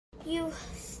you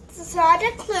saw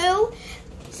the clue,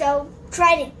 so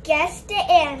try to guess the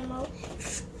animal.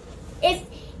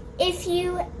 If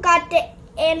you got the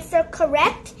answer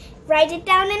correct, write it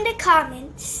down in the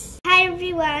comments. Hi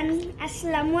everyone,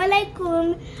 Assalamu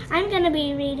alaikum. I'm going to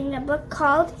be reading a book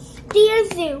called Dear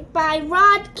Zoo by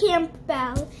Rod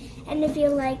Campbell. And if you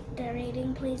like the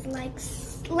reading, please like,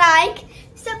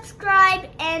 subscribe,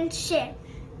 and share.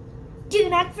 Do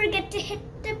not forget to hit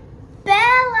the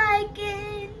bell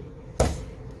icon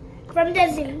from the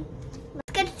zoo.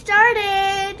 Let's get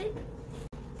started.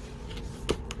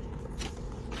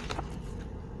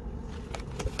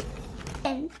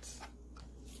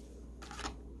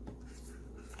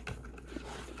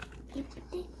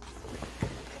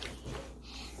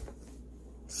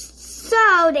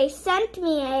 So they sent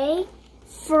me a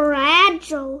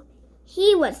fragile.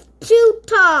 He was too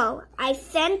tall. I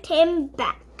sent him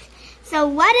back. So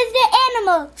what is the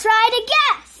animal? Try to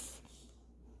guess.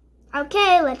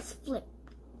 Okay, let's flip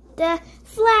the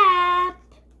flap.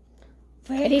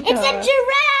 Very good. It's a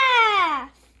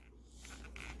giraffe.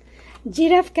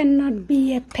 Giraffe cannot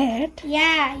be a pet.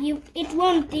 Yeah, it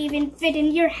won't even fit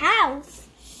in your house.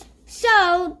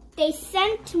 So they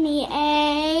sent me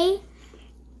a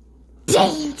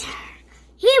danger.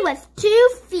 He was too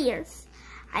fierce.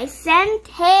 I sent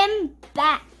him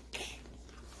back.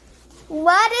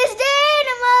 What is the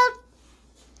animal?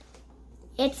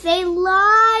 It's a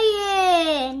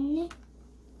lion.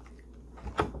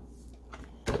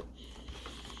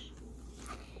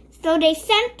 So they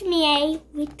sent me a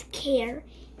with care.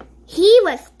 He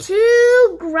was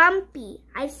too grumpy.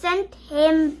 I sent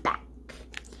him back.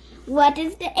 What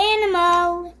is the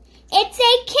animal? It's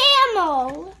a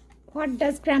camel. What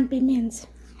does grumpy means?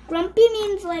 Grumpy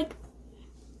means like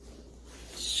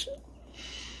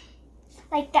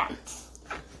that.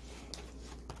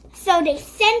 So they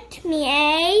sent me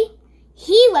a,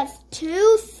 he was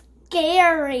too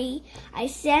scary. I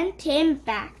sent him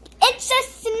back. It's a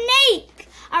snake,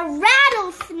 a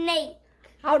rattlesnake.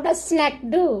 How does snake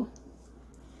do?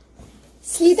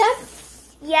 See that?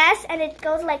 Yes, and it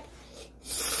goes like,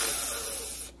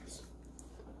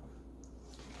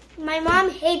 my mom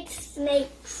hates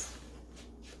snakes.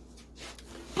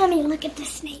 Mommy, look at the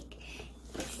snake.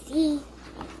 See?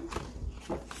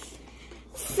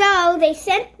 So they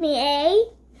sent me a,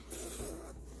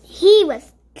 he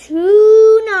was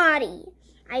too naughty.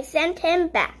 I sent him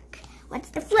back. What's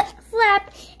the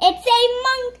flap? It's a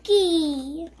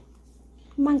monkey.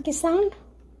 Monkey sound?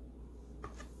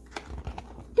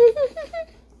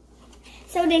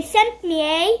 So they sent me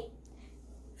a,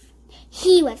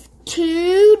 he was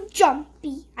too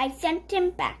jumpy. I sent him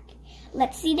back.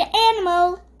 Let's see the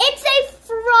animal. It's a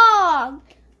frog.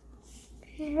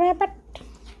 Rabbit.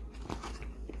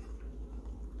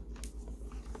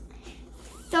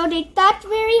 So they thought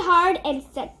very hard and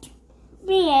sent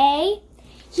me a,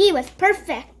 he was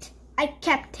perfect. I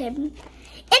kept him.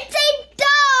 It's a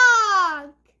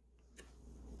dog.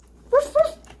 Woof,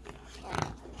 woof.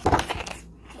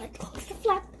 Let's close the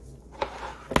flap.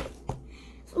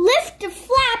 Lift the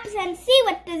flaps and see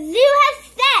what the zoo has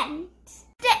sent.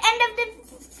 The end of the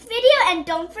video, and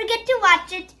don't forget to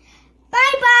watch it.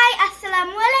 Bye bye.